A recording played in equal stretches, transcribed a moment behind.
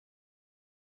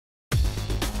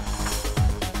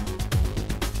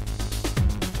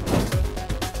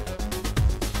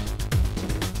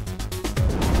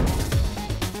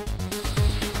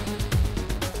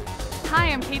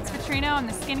Kate Scatrino. I'm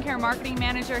the Skincare Marketing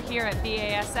Manager here at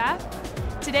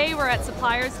BASF. Today we're at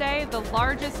Suppliers Day, the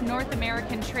largest North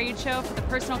American trade show for the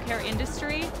personal care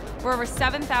industry, where over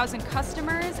 7,000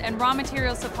 customers and raw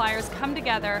material suppliers come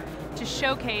together to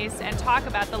showcase and talk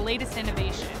about the latest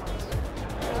innovation.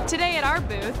 Today at our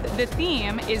booth, the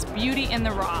theme is Beauty in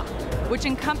the Raw, which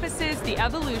encompasses the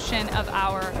evolution of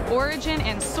our origin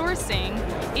and sourcing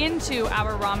into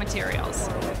our raw materials.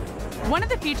 One of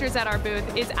the features at our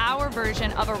booth is our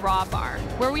version of a raw bar,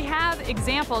 where we have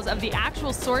examples of the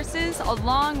actual sources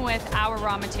along with our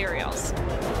raw materials.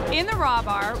 In the raw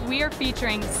bar, we are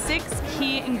featuring 6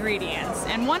 key ingredients,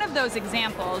 and one of those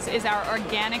examples is our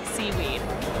organic seaweed,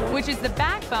 which is the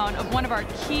backbone of one of our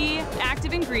key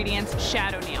active ingredients,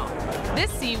 shadow meal.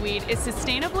 This seaweed is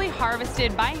sustainably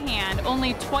harvested by hand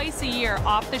only twice a year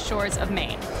off the shores of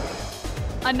Maine.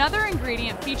 Another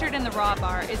ingredient featured in the raw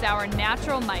bar is our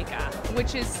natural mica,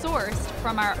 which is sourced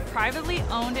from our privately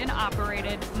owned and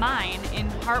operated mine in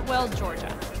Hartwell,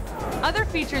 Georgia. Other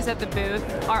features at the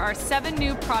booth are our 7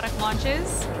 new product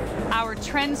launches, our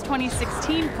Trends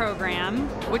 2016 program,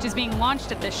 which is being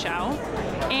launched at this show,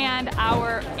 and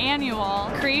our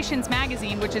annual Creations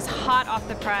magazine, which is hot off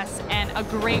the press and a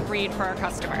great read for our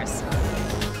customers.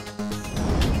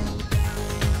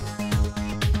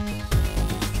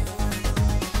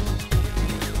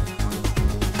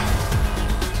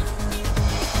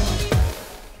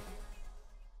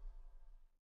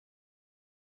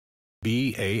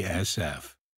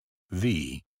 BASF,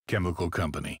 the chemical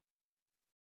company.